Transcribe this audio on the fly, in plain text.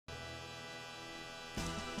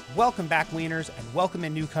Welcome back, Wieners, and welcome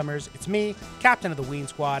in newcomers. It's me, Captain of the Ween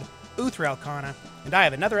Squad, Uthra Elkana, and I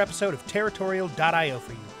have another episode of Territorial.io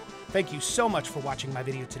for you. Thank you so much for watching my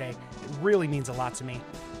video today. It really means a lot to me.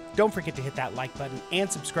 Don't forget to hit that like button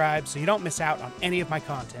and subscribe so you don't miss out on any of my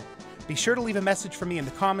content. Be sure to leave a message for me in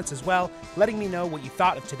the comments as well, letting me know what you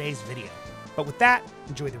thought of today's video. But with that,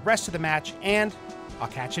 enjoy the rest of the match, and I'll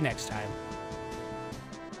catch you next time.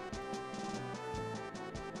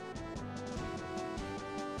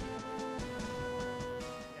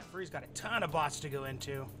 Yeah, Free's got a ton of bots to go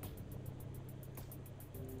into.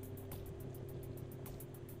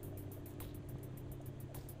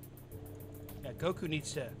 Yeah, Goku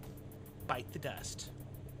needs to bite the dust.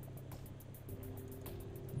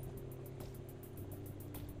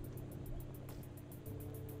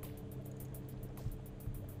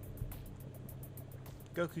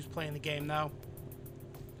 Goku's playing the game, though.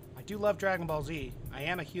 I do love Dragon Ball Z. I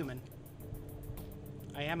am a human.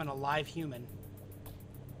 I am an alive human.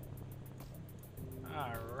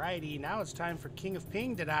 Alrighty, now it's time for King of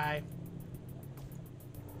Ping to die.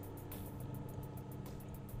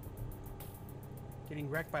 Getting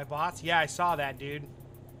wrecked by bots? Yeah, I saw that, dude.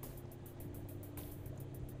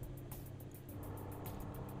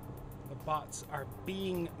 The bots are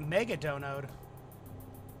being mega donoed.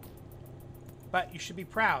 But you should be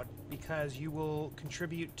proud, because you will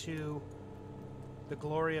contribute to the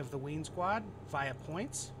glory of the Ween Squad via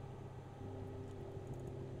points.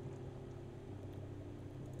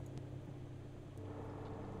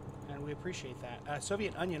 And we appreciate that.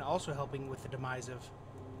 Soviet Onion also helping with the demise of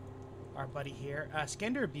our buddy here.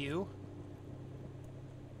 Skenderbu,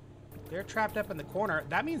 they're trapped up in the corner.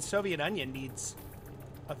 That means Soviet Onion needs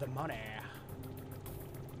the money.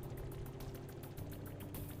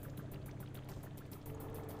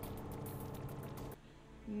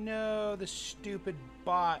 No, the stupid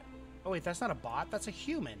bot. Oh wait, that's not a bot, that's a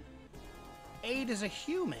human. Aid is a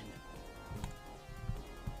human.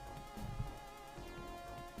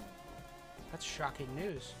 That's shocking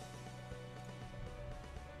news.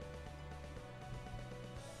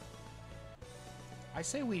 I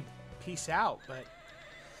say we peace out, but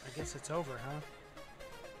I guess it's over, huh?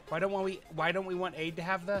 Why don't we want Aid to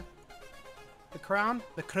have the crown?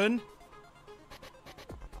 The krun?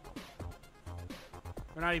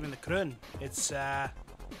 Or not even the krun. It's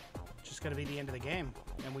just gonna be the end of the game,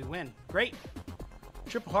 and we win. Great.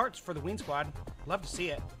 Triple hearts for the Ween Squad. Love to see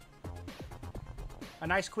it. A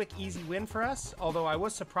nice, quick, easy win for us. Although I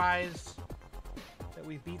was surprised that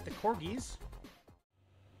we beat the Corgis.